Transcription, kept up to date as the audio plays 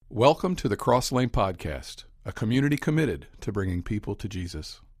Welcome to the Cross Lane Podcast, a community committed to bringing people to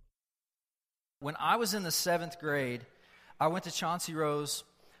Jesus. When I was in the 7th grade, I went to Chauncey Rose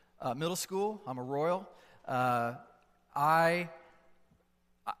Middle School. I'm a Royal.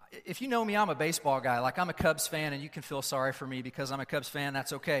 If you know me, I'm a baseball guy. Like, I'm a Cubs fan, and you can feel sorry for me because I'm a Cubs fan.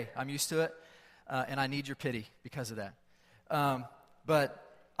 That's okay. I'm used to it, and I need your pity because of that.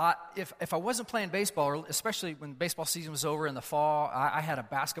 If I wasn't playing baseball, or especially when baseball season was over in the fall, I had a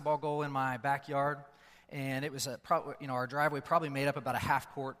basketball goal in my backyard, and it was our driveway probably made up about a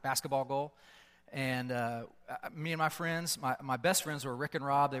half-court basketball goal. And me and my friends, my best friends were Rick and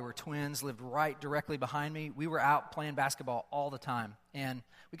Rob. They were twins, lived right directly behind me. We were out playing basketball all the time. And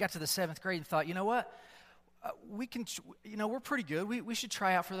we got to the 7th grade and thought, you know what? We're pretty good. We should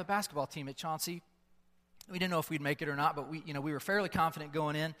try out for the basketball team at Chauncey. We didn't know if we'd make it or not, but we were fairly confident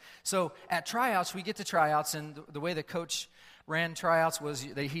going in. So at tryouts, we get to tryouts, and the way the coach ran tryouts was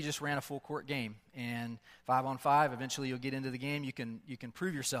he just ran a full court game. And 5-on-5, eventually you'll get into the game. You can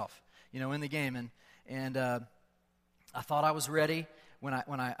prove yourself, in the game. And I thought I was ready when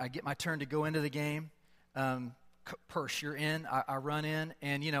I get my turn to go into the game. Persh, you're in. I run in,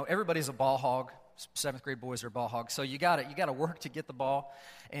 and everybody's a ball hog. 7th grade boys are ball hogs, so you got to work to get the ball,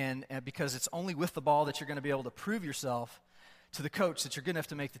 and because it's only with the ball that you're going to be able to prove yourself to the coach that you're good enough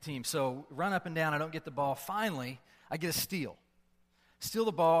to make the team. So run up and down, I don't get the ball. Finally, I get a steal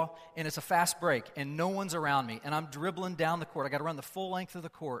the ball, and it's a fast break, and no one's around me, and I'm dribbling down the court. I got to run the full length of the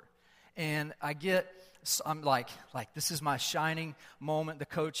court, and I'm like this is my shining moment.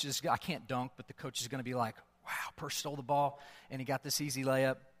 I can't dunk, but the coach is going to be like, wow, Persh stole the ball, and he got this easy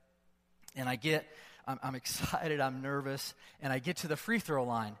layup. And I'm excited, I'm nervous, and I get to the free throw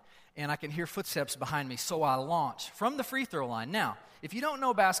line, and I can hear footsteps behind me, so I launch from the free throw line. Now, if you don't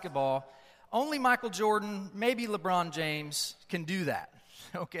know basketball, only Michael Jordan, maybe LeBron James can do that,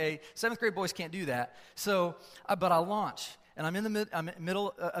 okay? 7th grade boys can't do that. But I launch, and I'm in the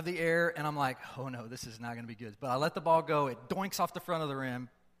middle of the air, and I'm like, oh no, this is not going to be good. But I let the ball go, it doinks off the front of the rim,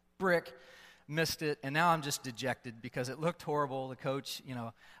 brick, missed it, and now I'm just dejected because it looked horrible. The coach,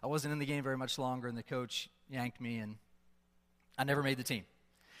 I wasn't in the game very much longer, and the coach yanked me, and I never made the team.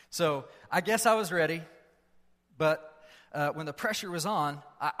 So I guess I was ready, but when the pressure was on,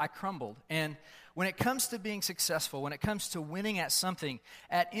 I crumbled. And when it comes to being successful, when it comes to winning at something,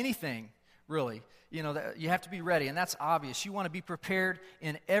 at anything, really, you have to be ready, and that's obvious. You want to be prepared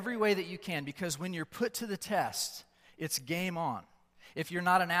in every way that you can, because when you're put to the test, it's game on. If you're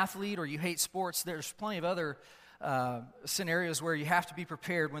not an athlete or you hate sports, there's plenty of other scenarios where you have to be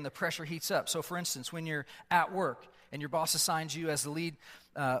prepared when the pressure heats up. So, for instance, when you're at work and your boss assigns you as the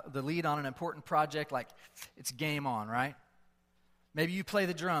lead on an important project, like it's game on, right? Maybe you play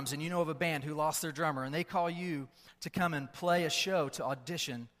the drums and you know of a band who lost their drummer, and they call you to come and play a show to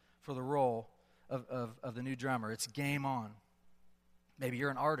audition for the role of the new drummer. It's game on. Maybe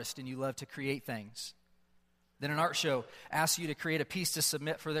you're an artist and you love to create things. Then an art show asks you to create a piece to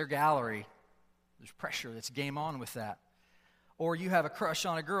submit for their gallery. There's pressure. It's game on with that. Or you have a crush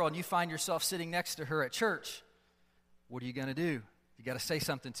on a girl and you find yourself sitting next to her at church. What are you going to do? You got to say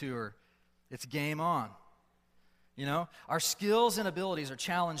something to her. It's game on. Our skills and abilities are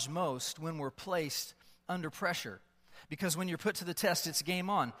challenged most when we're placed under pressure. Because when you're put to the test, it's game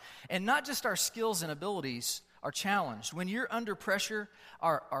on. And not just our skills and abilities are challenged. When you're under pressure,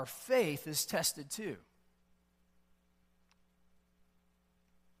 our faith is tested too.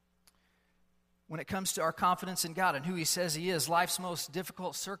 When it comes to our confidence in God and who He says He is, life's most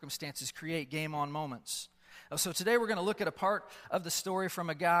difficult circumstances create game-on moments. So today we're going to look at a part of the story from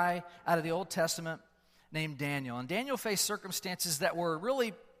a guy out of the Old Testament named Daniel. And Daniel faced circumstances that were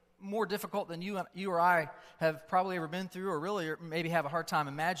really more difficult than you or I have probably ever been through, or maybe have a hard time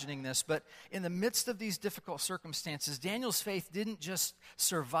imagining this. But in the midst of these difficult circumstances, Daniel's faith didn't just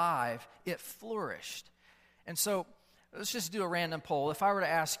survive, it flourished. And so let's just do a random poll. If I were to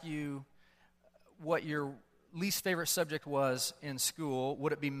ask you what your least favorite subject was in school,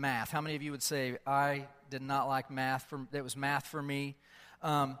 would it be math? How many of you would say, I did not like math? It was math for me.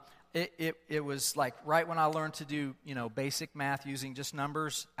 It was like right when I learned to do, basic math using just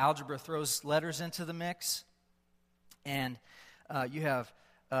numbers. Algebra throws letters into the mix. And you have,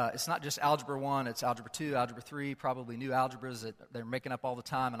 it's not just Algebra 1, it's Algebra 2, Algebra 3, probably new algebras that they're making up all the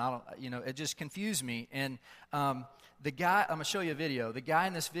time. And it just confused me. And the guy, I'm going to show you a video. The guy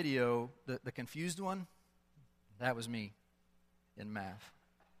in this video, the confused one, that was me in math.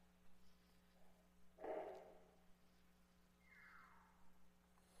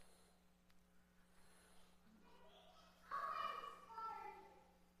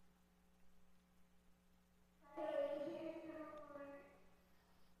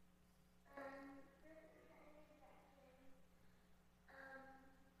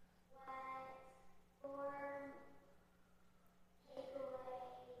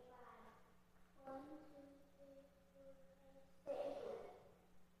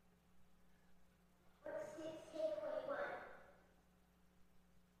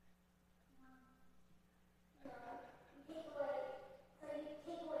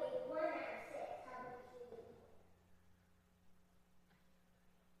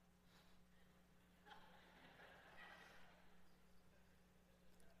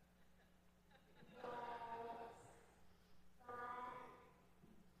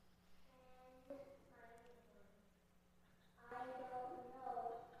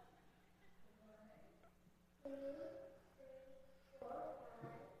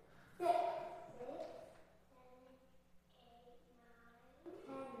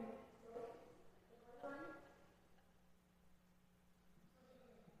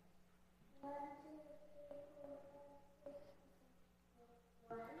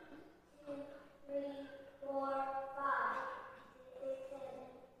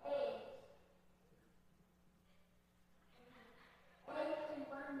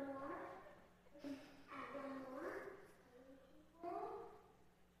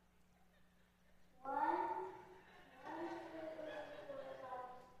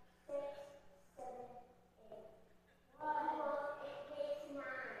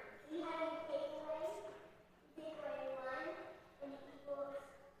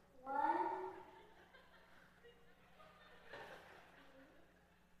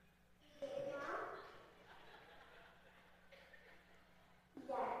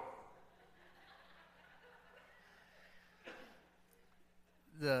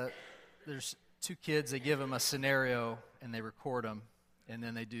 There's two kids. They give them a scenario and they record them, and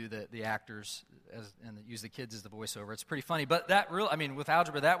then they do the actors and use the kids as the voiceover. It's pretty funny. But with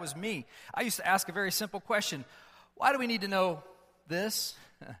algebra, that was me. I used to ask a very simple question: why do we need to know this?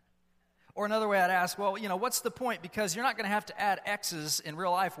 Or another way, I'd ask, well, what's the point? Because you're not going to have to add x's in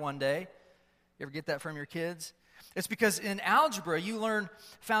real life one day. You ever get that from your kids? It's because in algebra, you learn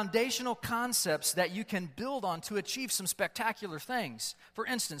foundational concepts that you can build on to achieve some spectacular things. For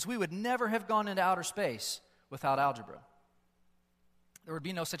instance, we would never have gone into outer space without algebra. There would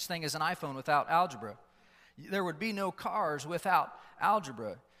be no such thing as an iPhone without algebra. There would be no cars without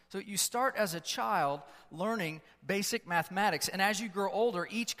algebra. So you start as a child learning basic mathematics, and as you grow older,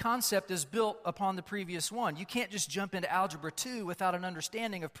 each concept is built upon the previous one. You can't just jump into Algebra 2 without an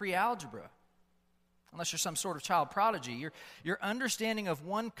understanding of pre-algebra, unless you're some sort of child prodigy. Your understanding of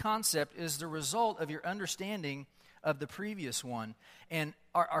one concept is the result of your understanding of the previous one, and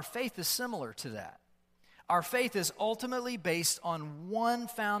our faith is similar to that. Our faith is ultimately based on one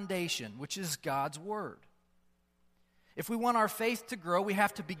foundation, which is God's Word. If we want our faith to grow, we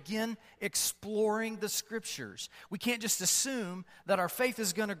have to begin exploring the Scriptures. We can't just assume that our faith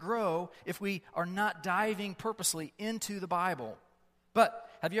is going to grow if we are not diving purposely into the Bible. But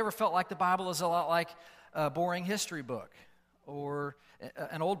have you ever felt like the Bible is a lot like a boring history book, or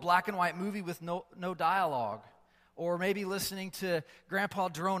an old black and white movie with no dialogue, or maybe listening to Grandpa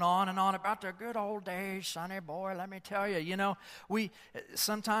drone on and on about the good old days, sonny boy, let me tell you.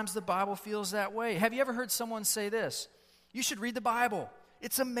 Sometimes the Bible feels that way. Have you ever heard someone say this? You should read the Bible.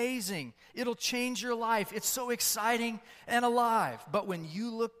 It's amazing. It'll change your life. It's so exciting and alive. But when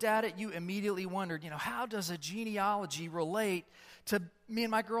you looked at it, you immediately wondered, how does a genealogy relate to me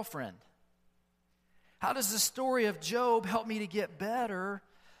and my girlfriend? How does the story of Job help me to get better,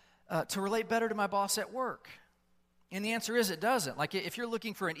 to relate better to my boss at work? And the answer is it doesn't. Like, if you're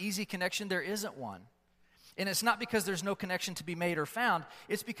looking for an easy connection, there isn't one. And it's not because there's no connection to be made or found.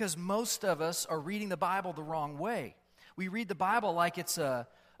 It's because most of us are reading the Bible the wrong way. We read the Bible like it's a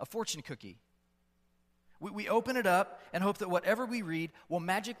fortune cookie. We open it up and hope that whatever we read will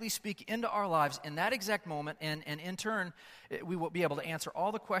magically speak into our lives in that exact moment, and in turn, we will be able to answer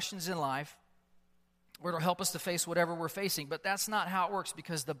all the questions in life, or it'll help us to face whatever we're facing. But that's not how it works,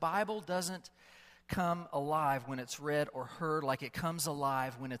 because the Bible doesn't come alive when it's read or heard like it comes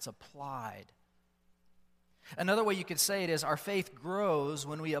alive when it's applied. Another way you could say it is our faith grows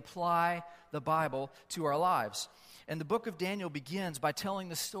when we apply the Bible to our lives. And the book of Daniel begins by telling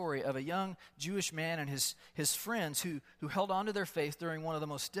the story of a young Jewish man and his friends who held on to their faith during one of the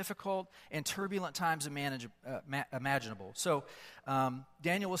most difficult and turbulent times imaginable. So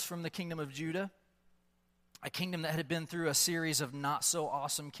Daniel was from the kingdom of Judah, a kingdom that had been through a series of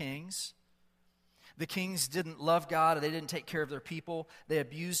not-so-awesome kings. The kings didn't love God, or they didn't take care of their people. They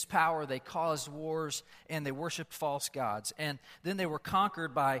abused power, they caused wars, and they worshiped false gods. And then they were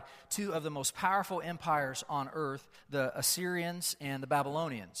conquered by two of the most powerful empires on earth, the Assyrians and the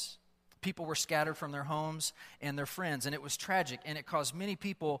Babylonians. People were scattered from their homes and their friends, and it was tragic, and it caused many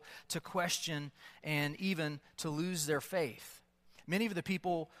people to question and even to lose their faith. Many of the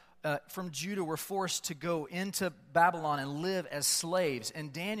people from Judah were forced to go into Babylon and live as slaves,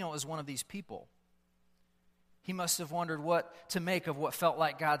 and Daniel is one of these people. He must have wondered what to make of what felt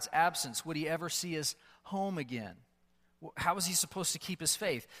like God's absence. Would he ever see his home again? How was he supposed to keep his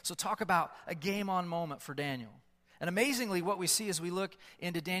faith? So talk about a game-on moment for Daniel. And amazingly, what we see as we look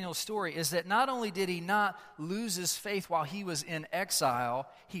into Daniel's story is that not only did he not lose his faith while he was in exile,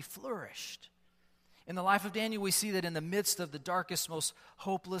 he flourished. In the life of Daniel, we see that in the midst of the darkest, most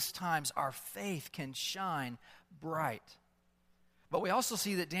hopeless times, our faith can shine bright. But we also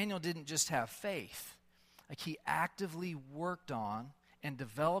see that Daniel didn't just have faith. Like, he actively worked on and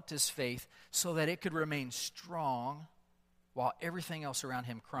developed his faith so that it could remain strong while everything else around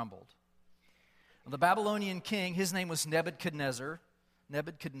him crumbled. The Babylonian king, his name was Nebuchadnezzar.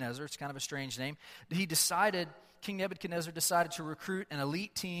 Nebuchadnezzar. It's kind of a strange name. King Nebuchadnezzar decided to recruit an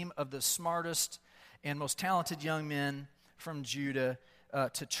elite team of the smartest and most talented young men from Judah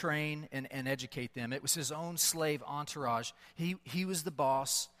to train and educate them. It was his own slave entourage. He was the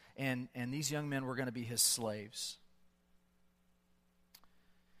boss, and these young men were going to be his slaves.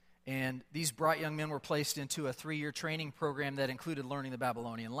 And these bright young men were placed into a 3-year training program that included learning the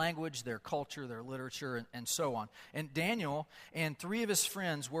Babylonian language, their culture, their literature, and so on. And Daniel and 3 of his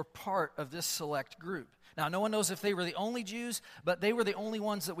friends were part of this select group. Now, no one knows if they were the only Jews, but they were the only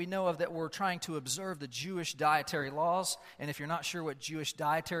ones that we know of that were trying to observe the Jewish dietary laws. And if you're not sure what Jewish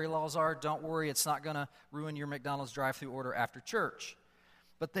dietary laws are, don't worry, it's not going to ruin your McDonald's drive-thru order after church.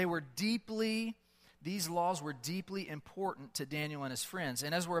 But these laws were deeply important to Daniel and his friends.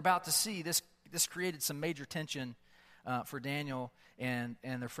 And as we're about to see, this created some major tension for Daniel and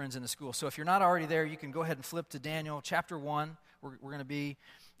their friends in the school. So if you're not already there, you can go ahead and flip to Daniel chapter 1. We're going to be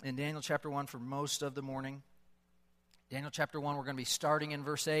in Daniel chapter 1 for most of the morning. Daniel chapter 1, we're going to be starting in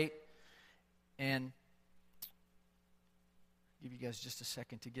verse 8. And give you guys just a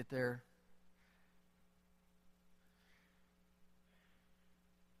second to get there.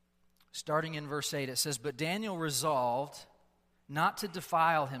 Starting in verse 8, it says, "But Daniel resolved not to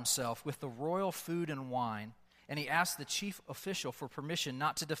defile himself with the royal food and wine, and he asked the chief official for permission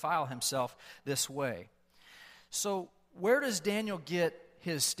not to defile himself this way." So, where does Daniel get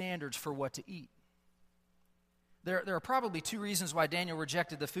his standards for what to eat? There are probably 2 reasons why Daniel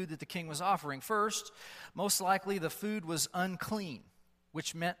rejected the food that the king was offering. First, most likely the food was unclean,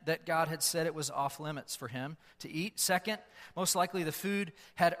 which meant that God had said it was off limits for him to eat. Second, most likely the food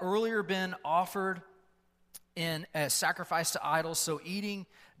had earlier been offered in a sacrifice to idols, so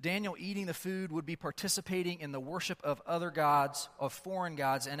Daniel eating the food would be participating in the worship of other gods, of foreign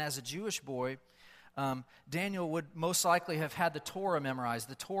gods, and as a Jewish boy, Daniel would most likely have had the Torah memorized.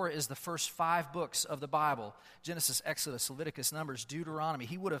 The Torah is the first 5 books of the Bible: Genesis, Exodus, Leviticus, Numbers, Deuteronomy.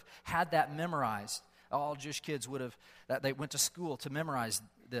 He would have had that memorized. All Jewish kids they went to school to memorize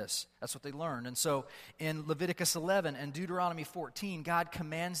this. That's what they learned. And so in Leviticus 11 and Deuteronomy 14, God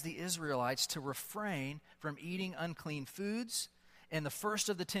commands the Israelites to refrain from eating unclean foods. And the first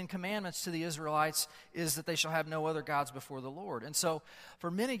of the 10 commandments to the Israelites is that they shall have no other gods before the Lord. And so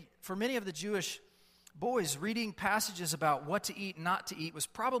for many of the Jewish boys, reading passages about what to eat and not to eat was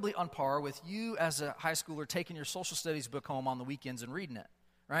probably on par with you as a high schooler taking your social studies book home on the weekends and reading it.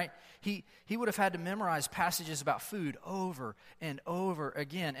 Right? He would have had to memorize passages about food over and over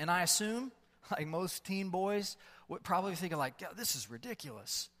again. And I assume, like most teen boys, would probably be thinking like, God, this is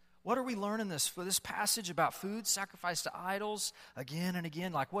ridiculous. What are we learning for this passage about food, sacrifice to idols, again and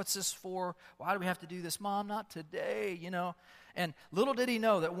again? Like, what's this for? Why do we have to do this? Mom, not today, And little did he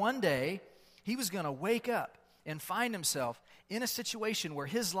know that one day he was going to wake up and find himself in a situation where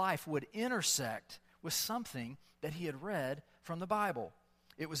his life would intersect with something that he had read from the Bible.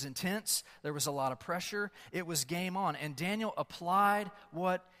 It was intense. There was a lot of pressure. It was game on. And Daniel applied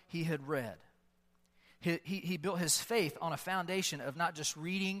what he had read. He built his faith on a foundation of not just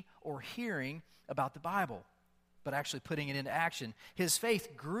reading or hearing about the Bible, but actually putting it into action. His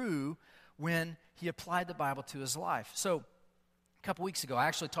faith grew when he applied the Bible to his life. So a couple weeks ago, I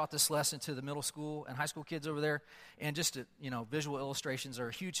actually taught this lesson to the middle school and high school kids over there. And just, visual illustrations are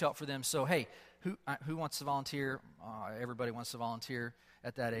a huge help for them. So, hey, who wants to volunteer? Everybody wants to volunteer.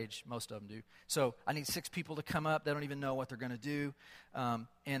 At that age, most of them do. So I need 6 people to come up. They don't even know what they're going to do. I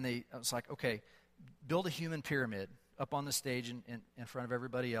was like, okay, build a human pyramid up on the stage in front of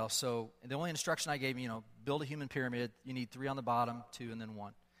everybody else. So the only instruction I gave, build a human pyramid. You need 3 on the bottom, 2, and then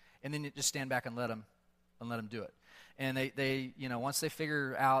 1. And then you just stand back and let them do it. And they once they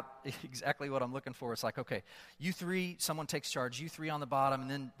figure out exactly what I'm looking for, it's like, okay, you 3, someone takes charge. You 3 on the bottom,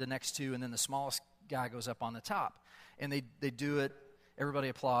 and then the next 2, and then the smallest guy goes up on the top. And they do it. Everybody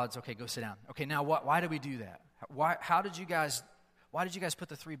applauds. Okay, go sit down. Okay, now why did we do that? Why did you guys put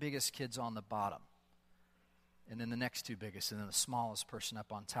the 3 biggest kids on the bottom? And then the next 2 biggest, and then the smallest person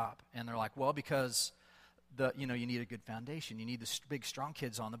up on top. And they're like, well, because you need a good foundation. You need the big, strong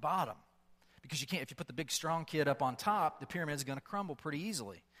kids on the bottom. Because if you put the big, strong kid up on top, the pyramid's going to crumble pretty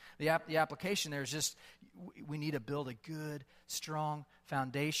easily. The application there is just, we need to build a good, strong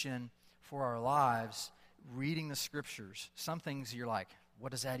foundation for our lives. Reading the scriptures. Some things you're like,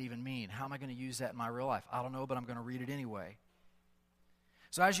 what does that even mean? How am I going to use that in my real life? I don't know, but I'm going to read it anyway.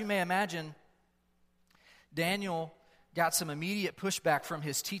 So as you may imagine, Daniel got some immediate pushback from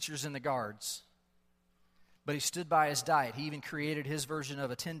his teachers and the guards. But he stood by his diet. He even created his version of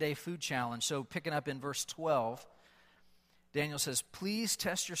a 10-day food challenge. So picking up in verse 12, Daniel says, "Please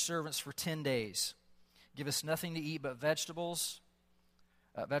test your servants for 10 days. Give us nothing to eat but vegetables,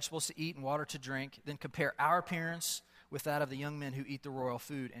 vegetables to eat and water to drink. Then compare our appearance with that of the young men who eat the royal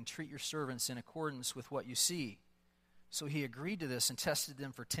food, and treat your servants in accordance with what you see." So he agreed to this and tested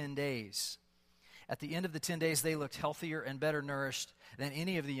them for 10 days. At the end of the 10 days, they looked healthier and better nourished than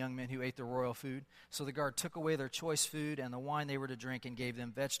any of the young men who ate the royal food. So the guard took away their choice food and the wine they were to drink and gave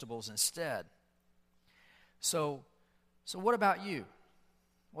them vegetables instead. So what about you?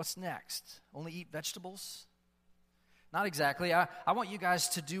 What's next? Only eat vegetables? Not exactly. I want you guys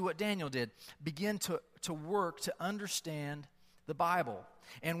to do what Daniel did. Begin to work to understand the Bible.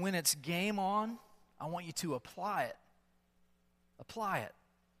 And when it's game on, I want you to apply it. Apply it.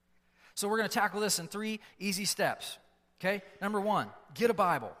 So we're going to tackle this in 3 easy steps. Okay? Number 1, get a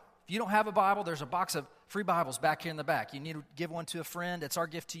Bible. If you don't have a Bible, there's a box of free Bibles back here in the back. You need to give one to a friend. It's our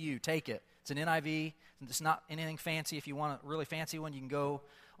gift to you. Take it. It's an NIV. It's not anything fancy. If you want a really fancy one, you can go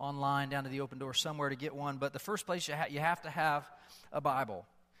online down to the open door somewhere to get one. But the first place you have to have a Bible.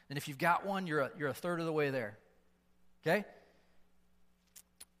 And if you've got one, you're a third of the way there. Okay?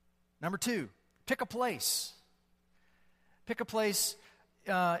 Number 2, pick a place. Pick a place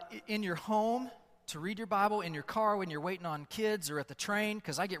in your home to read your Bible, in your car when you're waiting on kids, or at the train,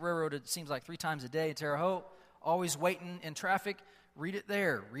 because I get railroaded, it seems like 3 times a day in Terre Haute, always waiting in traffic. Read it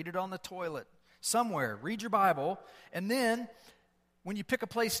there. Read it on the toilet. Somewhere. Read your Bible. And then, when you pick a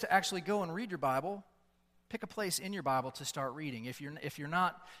place to actually go and read your Bible, pick a place in your Bible to start reading. If you're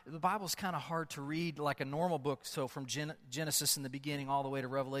not, the Bible's kind of hard to read like a normal book, so from Genesis in the beginning all the way to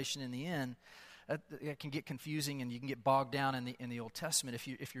Revelation in the end, it can get confusing and you can get bogged down in the Old Testament.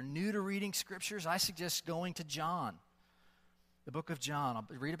 If you're new to reading scriptures, I suggest going to John, the book of John. I'll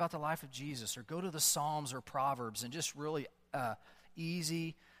read about the life of Jesus, or go to the Psalms or Proverbs, and just really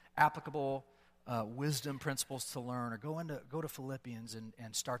easy, applicable wisdom principles to learn. Or go to Philippians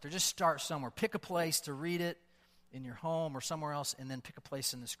and start there. Just start somewhere. Pick a place to read it in your home or somewhere else, and then pick a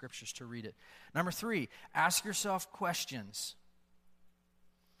place in the scriptures to read it. Number 3, ask yourself questions.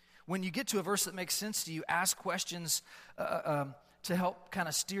 When you get to a verse that makes sense to you, ask questions to help kind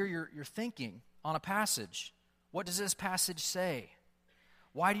of steer your thinking on a passage. What does this passage say?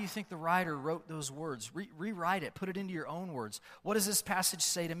 Why do you think the writer wrote those words? Rewrite it. Put it into your own words. What does this passage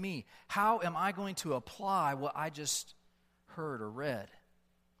say to me? How am I going to apply what I just heard or read?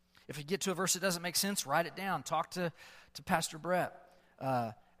 If you get to a verse that doesn't make sense, write it down. Talk to Pastor Brett.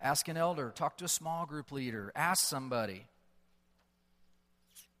 Ask an elder. Talk to a small group leader. Ask somebody.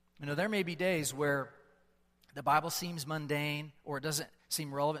 You know, there may be days where the Bible seems mundane or it doesn't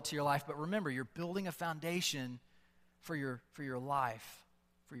seem relevant to your life, but remember, you're building a foundation for your life,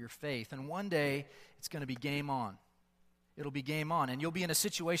 for your faith. And one day, it's going to be game on. It'll be game on. And you'll be in a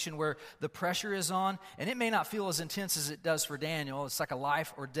situation where the pressure is on, and it may not feel as intense as it does for Daniel. It's like a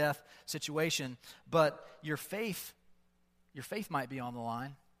life or death situation, but your faith might be on the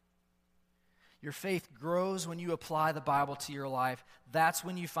line. Your faith grows when you apply the Bible to your life. That's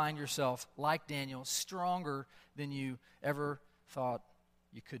when you find yourself, like Daniel, stronger than you ever thought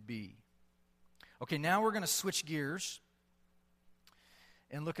you could be. Okay, now we're going to switch gears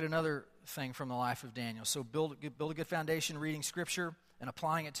and look at another thing from the life of Daniel. So build a good foundation reading Scripture and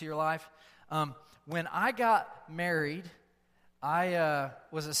applying it to your life. When I got married, I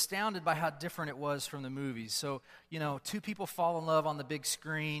was astounded by how different it was from the movies. So, 2 people fall in love on the big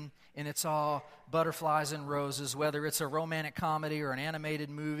screen, and it's all butterflies and roses, whether it's a romantic comedy or an animated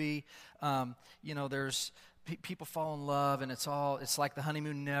movie. There's people fall in love, and it's like the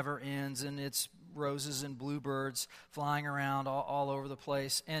honeymoon never ends, and it's roses and bluebirds flying around all over the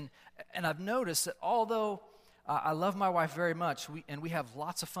place. And I've noticed that although I love my wife very much, we have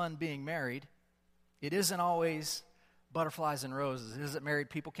lots of fun being married, it isn't always butterflies and roses. Is it, married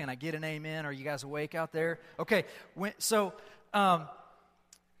people? Can I get an amen? Are you guys awake out there? Okay,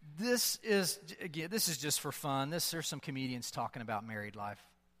 this is just for fun. There's some comedians talking about married life.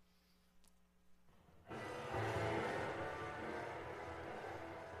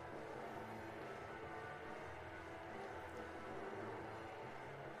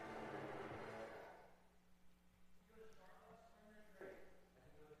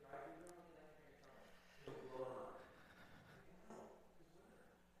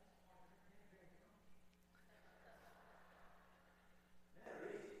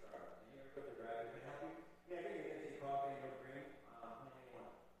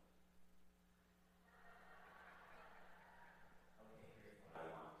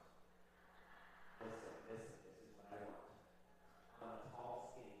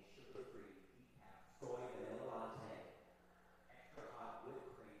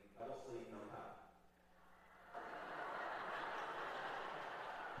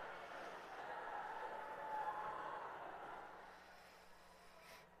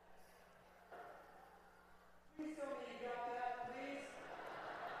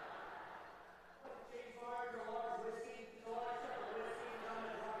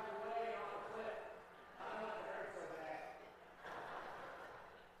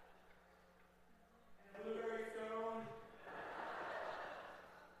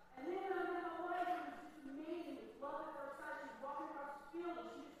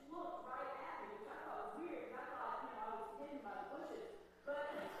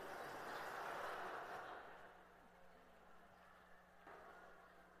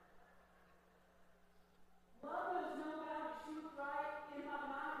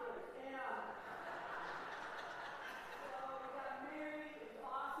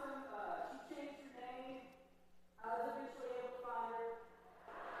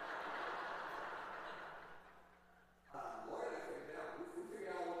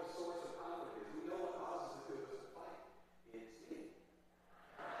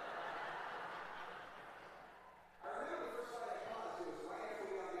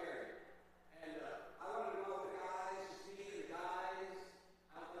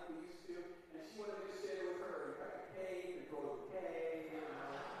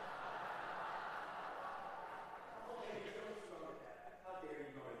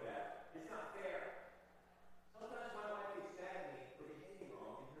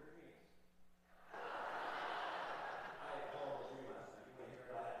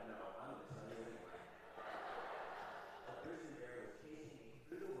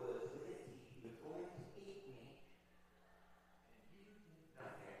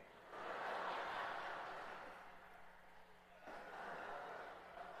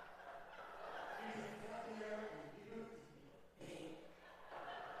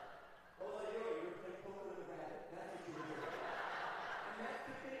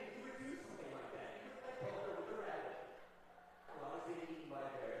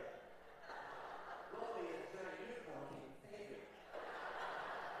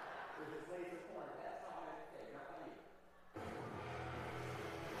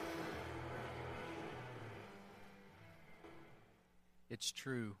 It's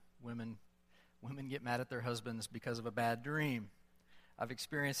true. Women get mad at their husbands because of a bad dream. I've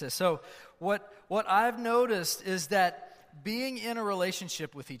experienced this. So what I've noticed is that being in a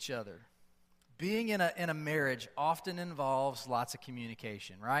relationship with each other, being in a marriage often involves lots of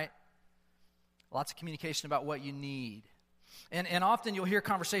communication, right? Lots of communication about what you need. And often you'll hear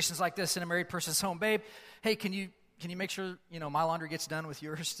conversations like this in a married person's home. Babe, hey, can you make sure, my laundry gets done with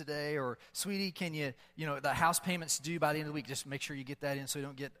yours today? Or, sweetie, can you, the house payment's due by the end of the week. Just make sure you get that in so you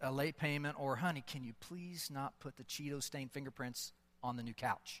don't get a late payment. Or, honey, can you please not put the Cheeto-stained fingerprints on the new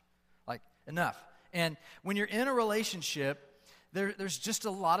couch? Like, enough. And when you're in a relationship, there's just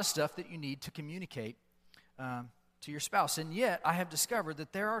a lot of stuff that you need to communicate to your spouse. And yet, I have discovered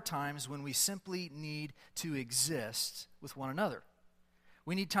that there are times when we simply need to exist with one another.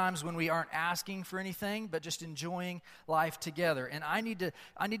 We need times when we aren't asking for anything, but just enjoying life together. And I need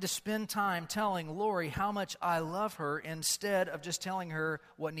to spend time telling Lori how much I love her instead of just telling her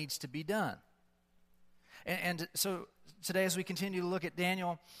what needs to be done. And so today, as we continue to look at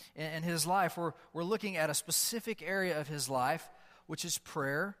Daniel and his life, we're looking at a specific area of his life, which is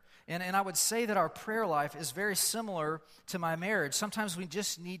prayer. And I would say that our prayer life is very similar to my marriage. Sometimes we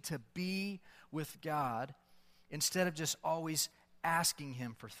just need to be with God instead of just always asking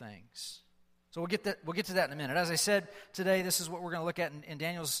Him for things. So we'll get to that in a minute. As I said today, this is what we're going to look at in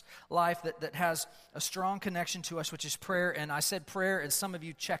Daniel's life that has a strong connection to us, which is prayer. And I said prayer, and some of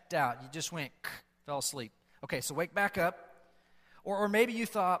you checked out. You just went, fell asleep. Okay, so wake back up. Or maybe you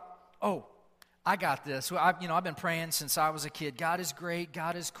thought, oh, I got this. Well, I've been praying since I was a kid. God is great.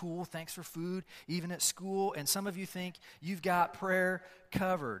 God is cool. Thanks for food, even at school. And some of you think you've got prayer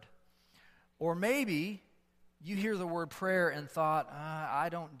covered. Or maybe you hear the word prayer and thought, I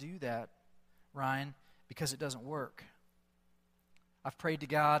don't do that, Ryan, because it doesn't work. I've prayed to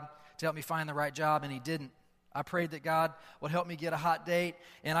God to help me find the right job, and He didn't. I prayed that God would help me get a hot date,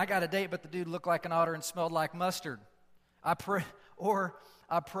 and I got a date, but the dude looked like an otter and smelled like mustard. I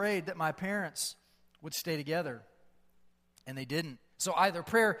prayed that my parents would stay together, and they didn't. So either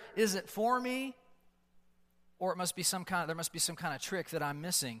prayer isn't for me, or there must be some kind of trick that I'm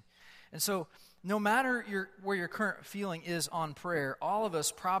missing. And so no matter where your current feeling is on prayer, all of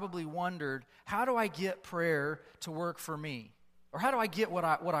us probably wondered, how do I get prayer to work for me? Or how do I get what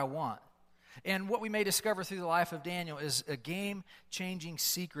I want? And what we may discover through the life of Daniel is a game-changing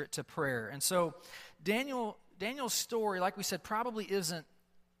secret to prayer. And so Daniel's story, like we said, probably isn't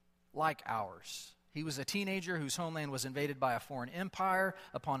like ours. He was a teenager whose homeland was invaded by a foreign empire.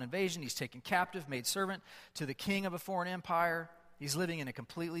 Upon invasion, he's taken captive, made servant to the king of a foreign empire. He's living in a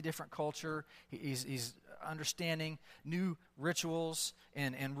completely different culture. He's understanding new rituals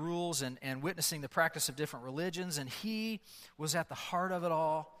and rules and witnessing the practice of different religions. And he was at the heart of it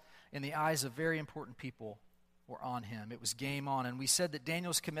all, and the eyes of very important people were on him. It was game on. And we said that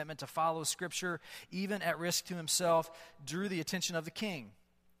Daniel's commitment to follow Scripture, even at risk to himself, drew the attention of the king.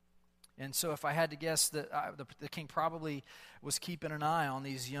 And so if I had to guess, that the king probably was keeping an eye on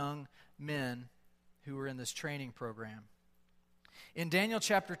these young men who were in this training program. In Daniel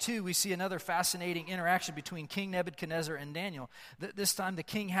chapter 2, we see another fascinating interaction between King Nebuchadnezzar and Daniel. This time the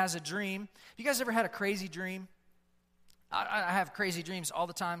king has a dream. Have you guys ever had a crazy dream? I have crazy dreams all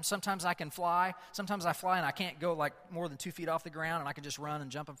the time. Sometimes I can fly. Sometimes I fly and I can't go like more than 2 feet off the ground, and I can just run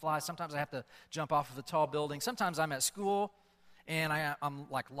and jump and fly. Sometimes I have to jump off of a tall building. Sometimes I'm at school and I'm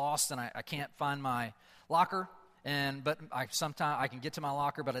like lost and I can't find my locker. But sometimes I can get to my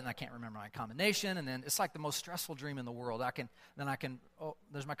locker, but then I can't remember my combination, and then it's like the most stressful dream in the world.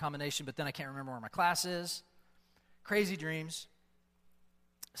 There's my combination, but then I can't remember where my class is. Crazy dreams.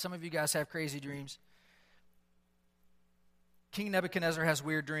 Some of you guys have crazy dreams. King Nebuchadnezzar has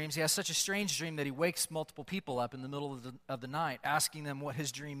weird dreams. He has such a strange dream that he wakes multiple people up in the middle of the night, asking them what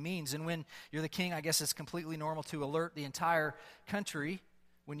his dream means. And when you're the king, I guess it's completely normal to alert the entire country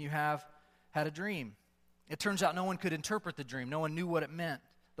when you have had a dream. It turns out no one could interpret the dream. No one knew what it meant.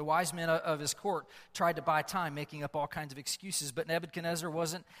 The wise men of his court tried to buy time, making up all kinds of excuses, but Nebuchadnezzar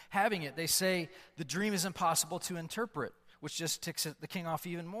wasn't having it. They say the dream is impossible to interpret, which just ticks the king off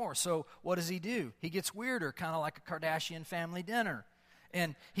even more. So what does he do? He gets weirder, kind of like a Kardashian family dinner.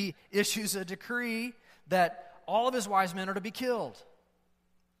 And he issues a decree that all of his wise men are to be killed.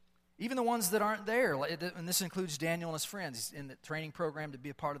 Even the ones that aren't there, and this includes Daniel and his friends. He's in the training program to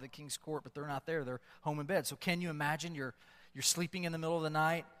be a part of the king's court, but they're not there. They're home in bed. So can you imagine you're sleeping in the middle of the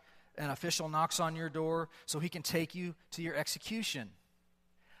night, an official knocks on your door so he can take you to your execution?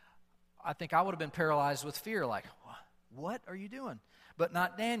 I think I would have been paralyzed with fear, like, what are you doing? But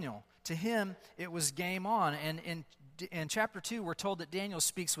not Daniel. To him, it was game on. And in chapter 2, we're told that Daniel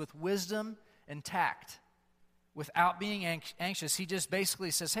speaks with wisdom and tact. without being anxious. He just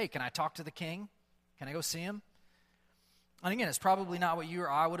basically says, hey, can I talk to the king? Can I go see him? And again, it's probably not what you or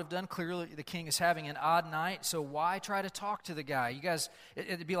I would have done. Clearly, the king is having an odd night, so why try to talk to the guy? You guys,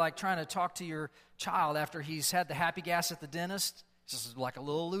 it'd be like trying to talk to your child after he's had the happy gas at the dentist. It's just like a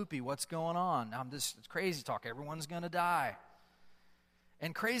little loopy. What's going on? It's crazy talk. Everyone's going to die.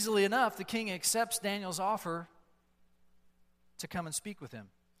 And crazily enough, the king accepts Daniel's offer to come and speak with him.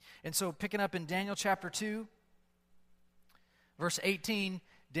 And so picking up in Daniel chapter 2, verse 18,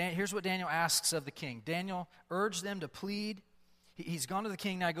 here's what Daniel asks of the king. Daniel urged them to plead. He's gone to the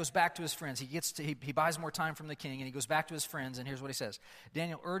king, now he goes back to his friends. He buys more time from the king, and he goes back to his friends, and here's what he says.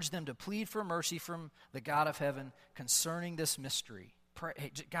 Daniel urged them to plead for mercy from the God of heaven concerning this mystery. Pray,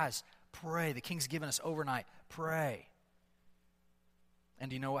 hey, guys, pray. The king's given us overnight. Pray. And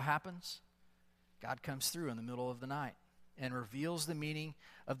do you know what happens? God comes through in the middle of the night and reveals the meaning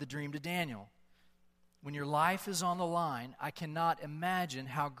of the dream to Daniel. When your life is on the line, I cannot imagine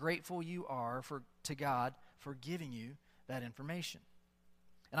how grateful you are to God for giving you that information.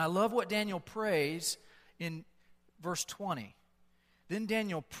 And I love what Daniel prays in verse 20. Then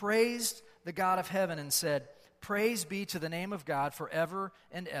Daniel praised the God of heaven and said, praise be to the name of God forever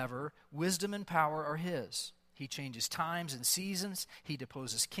and ever. Wisdom and power are his. He changes times and seasons. He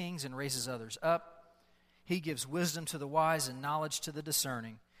deposes kings and raises others up. He gives wisdom to the wise and knowledge to the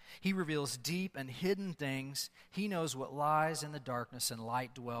discerning. He reveals deep and hidden things. He knows what lies in the darkness, and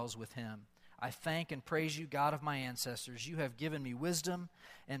light dwells with him. I thank and praise you, God of my ancestors. You have given me wisdom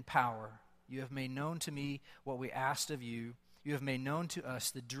and power. You have made known to me what we asked of you. You have made known to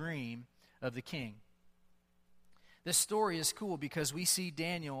us the dream of the king. This story is cool because we see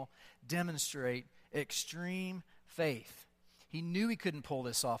Daniel demonstrate extreme faith. He knew he couldn't pull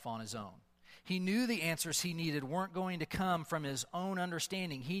this off on his own. He knew the answers he needed weren't going to come from his own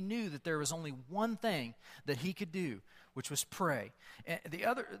understanding. He knew that there was only one thing that he could do, which was pray. And the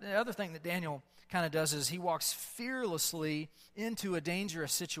other thing that Daniel kind of does is he walks fearlessly into a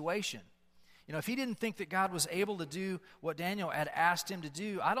dangerous situation. You know, if he didn't think that God was able to do what Daniel had asked him to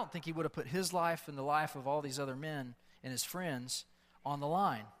do, I don't think he would have put his life and the life of all these other men and his friends on the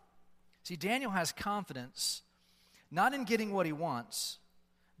line. See, Daniel has confidence not in getting what he wants,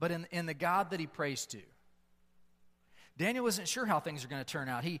 but in the God that he prays to. Daniel isn't sure how things are going to turn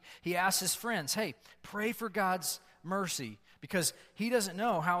out. He asks his friends, hey, pray for God's mercy, because he doesn't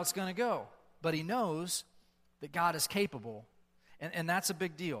know how it's going to go, but he knows that God is capable, and that's a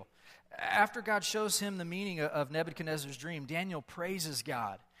big deal. After God shows him the meaning of Nebuchadnezzar's dream, Daniel praises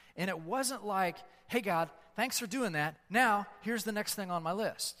God, and it wasn't like, hey God, thanks for doing that. Now, here's the next thing on my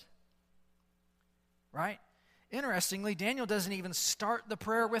list. Right? Interestingly, Daniel doesn't even start the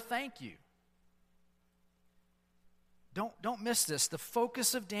prayer with thank you. Don't miss this. The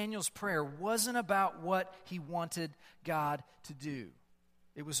focus of Daniel's prayer wasn't about what he wanted God to do.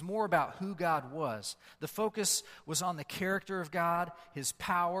 It was more about who God was. The focus was on the character of God, his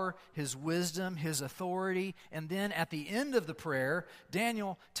power, his wisdom, his authority. And then at the end of the prayer,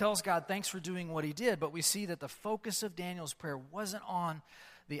 Daniel tells God thanks for doing what he did. But we see that the focus of Daniel's prayer wasn't on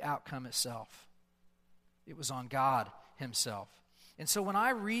the outcome itself. It was on God himself. And so when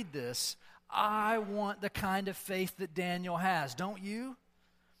I read this, I want the kind of faith that Daniel has. Don't you?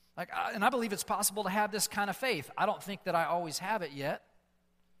 And I believe it's possible to have this kind of faith. I don't think that I always have it yet.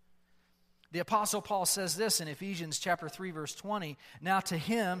 The Apostle Paul says this in Ephesians chapter 3, verse 20. Now to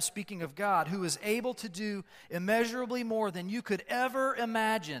him, speaking of God, who is able to do immeasurably more than you could ever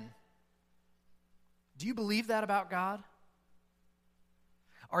imagine. Do you believe that about God?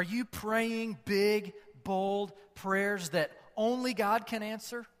 Are you praying big, bold prayers that only God can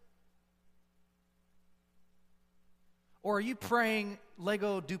answer? Or are you praying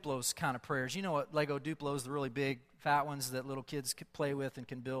Lego Duplos kind of prayers? You know what Lego Duplos, the really big, fat ones that little kids can play with and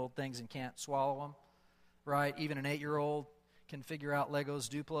can build things and can't swallow them, right? Even an 8-year-old can figure out Legos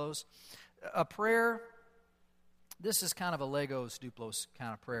Duplos. A prayer, this is kind of a Legos Duplos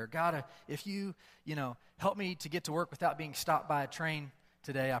kind of prayer. God, if you help me to get to work without being stopped by a train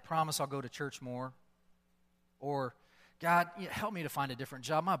today, I promise I'll go to church more. Or, God, help me to find a different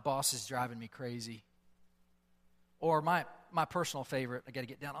job. My boss is driving me crazy. Or my personal favorite, I got to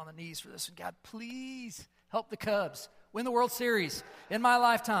get down on the knees for this one. God, please help the Cubs win the World Series in my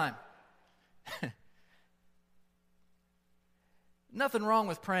lifetime. Nothing wrong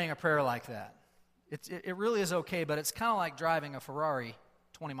with praying a prayer like that. It really is okay, but it's kind of like driving a Ferrari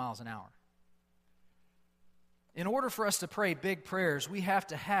 20 miles an hour. In order for us to pray big prayers, we have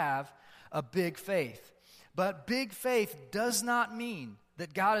to have a big faith. But big faith does not mean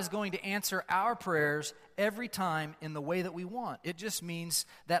that God is going to answer our prayers every time in the way that we want. It just means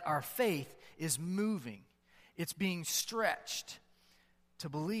that our faith is moving. It's being stretched to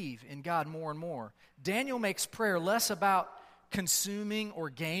believe in God more and more. Daniel makes prayer less about consuming or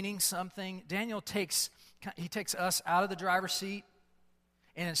gaining something. Daniel takes us out of the driver's seat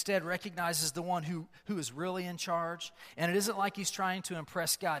and instead recognizes the one who is really in charge. And it isn't like he's trying to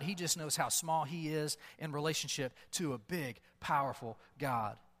impress God. He just knows how small he is in relationship to a big, powerful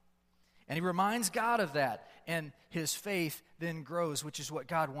God. And he reminds God of that, and his faith then grows, which is what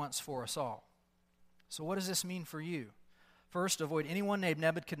God wants for us all. So what does this mean for you? First, avoid anyone named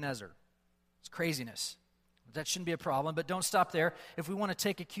Nebuchadnezzar. It's craziness. That shouldn't be a problem, but don't stop there. If we want to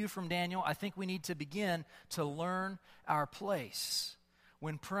take a cue from Daniel, I think we need to begin to learn our place.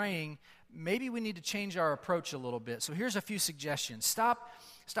 When praying, maybe we need to change our approach a little bit. So here's a few suggestions. Stop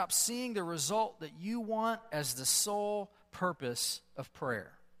seeing the result that you want as the sole purpose of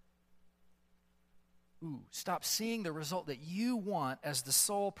prayer. Stop seeing the result that you want as the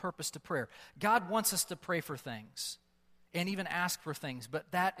sole purpose to prayer. God wants us to pray for things and even ask for things, but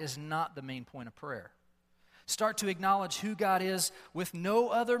that is not the main point of prayer. Start to acknowledge who God is with no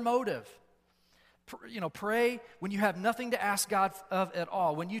other motive. Pray when you have nothing to ask God of at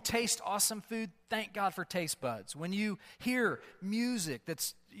all. When you taste awesome food, thank God for taste buds. When you hear music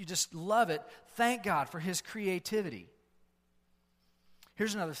you just love it, thank God for His creativity.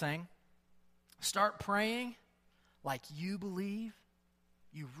 Here's another thing. Start praying like you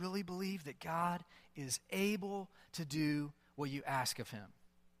really believe that God is able to do what you ask of Him.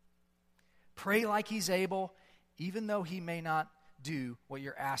 Pray like He's able, even though He may not do what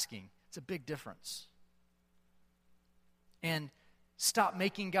you're asking. It's a big difference. And stop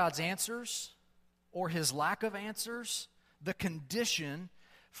making God's answers or His lack of answers the condition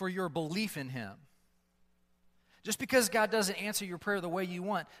for your belief in Him. Just because God doesn't answer your prayer the way you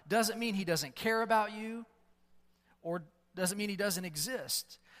want doesn't mean He doesn't care about you or doesn't mean He doesn't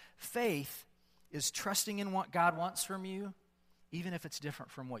exist. Faith is trusting in what God wants from you, even if it's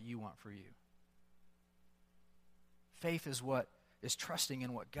different from what you want for you. Faith is trusting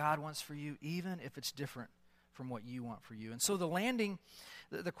in what God wants for you, even if it's different from what you want for you. And so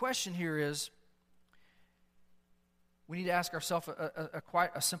the question here is, we need to ask ourselves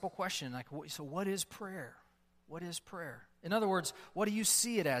quite a simple question, like, so what is prayer? What is prayer? In other words, what do you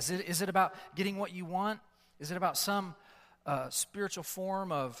see it as? Is it about getting what you want? Is it about some spiritual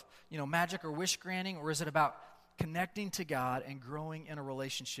form of magic or wish granting? Or is it about connecting to God and growing in a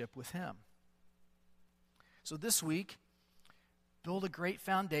relationship with Him? So this week, build a great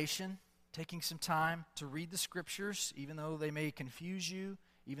foundation, taking some time to read the Scriptures, even though they may confuse you,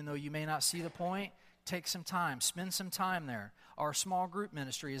 even though you may not see the point. Take some time, spend some time there. Our small group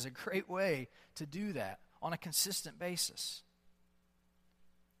ministry is a great way to do that on a consistent basis.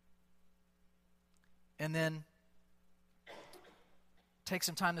 And then take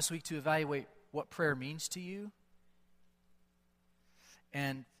some time this week to evaluate what prayer means to you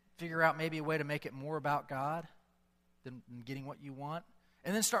and figure out maybe a way to make it more about God than getting what you want.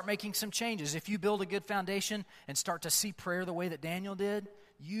 And then start making some changes. If you build a good foundation and start to see prayer the way that Daniel did,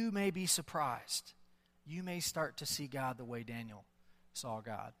 you may be surprised. You may start to see God the way Daniel saw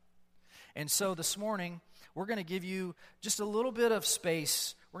God. And so this morning, we're going to give you just a little bit of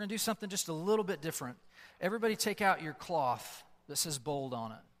space. We're going to do something just a little bit different. Everybody take out your cloth that says bold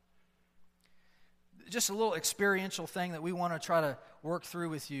on it. Just a little experiential thing that we want to try to work through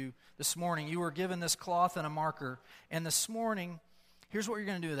with you this morning. You were given this cloth and a marker. And this morning, here's what you're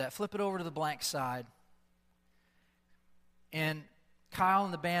going to do with that. Flip it over to the blank side. And Kyle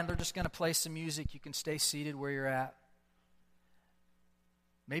and the band, they're just going to play some music. You can stay seated where you're at.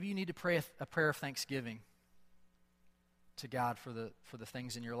 Maybe you need to pray a prayer of thanksgiving to God for the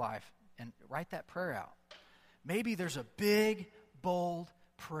things in your life. And write that prayer out. Maybe there's a big, bold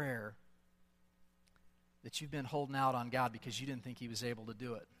prayer that you've been holding out on God because you didn't think He was able to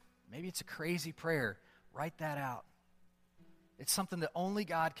do it. Maybe it's a crazy prayer. Write that out. It's something that only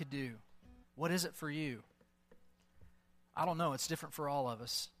God could do. What is it for you? I don't know. It's different for all of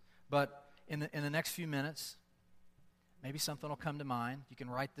us. But in the next few minutes, maybe something will come to mind. You can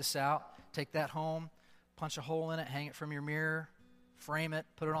write this out, take that home, punch a hole in it, hang it from your mirror, frame it,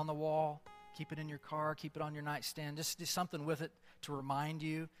 put it on the wall, keep it in your car, keep it on your nightstand. Just do something with it to remind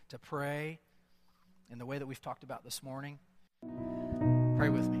you to pray in the way that we've talked about this morning. Pray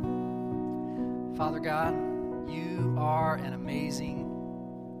with me. Father God, You are an amazing,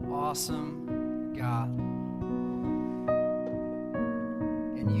 awesome God.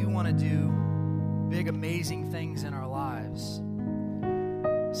 And You want to do big, amazing things in our lives.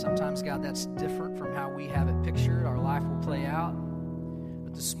 Sometimes, God, that's different from how we have it pictured. Our life will play out.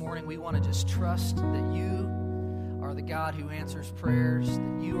 But this morning, we want to just trust that You are the God who answers prayers,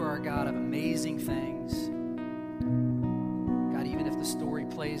 that You are a God of amazing things.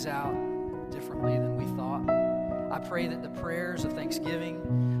 plays out differently than we thought. I pray that the prayers of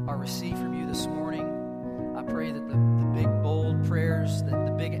thanksgiving are received from you this morning. I pray that the big, bold prayers, that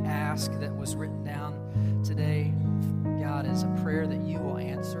the big ask that was written down today, God, is a prayer that you will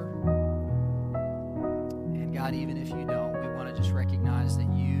answer. And God, even if you don't, we want to just recognize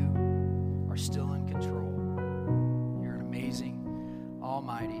that you are still in control. You're an amazing,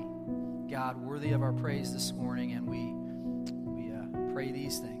 almighty God, worthy of our praise this morning, and we pray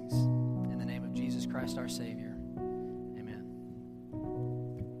these things in the name of Jesus Christ, our Savior.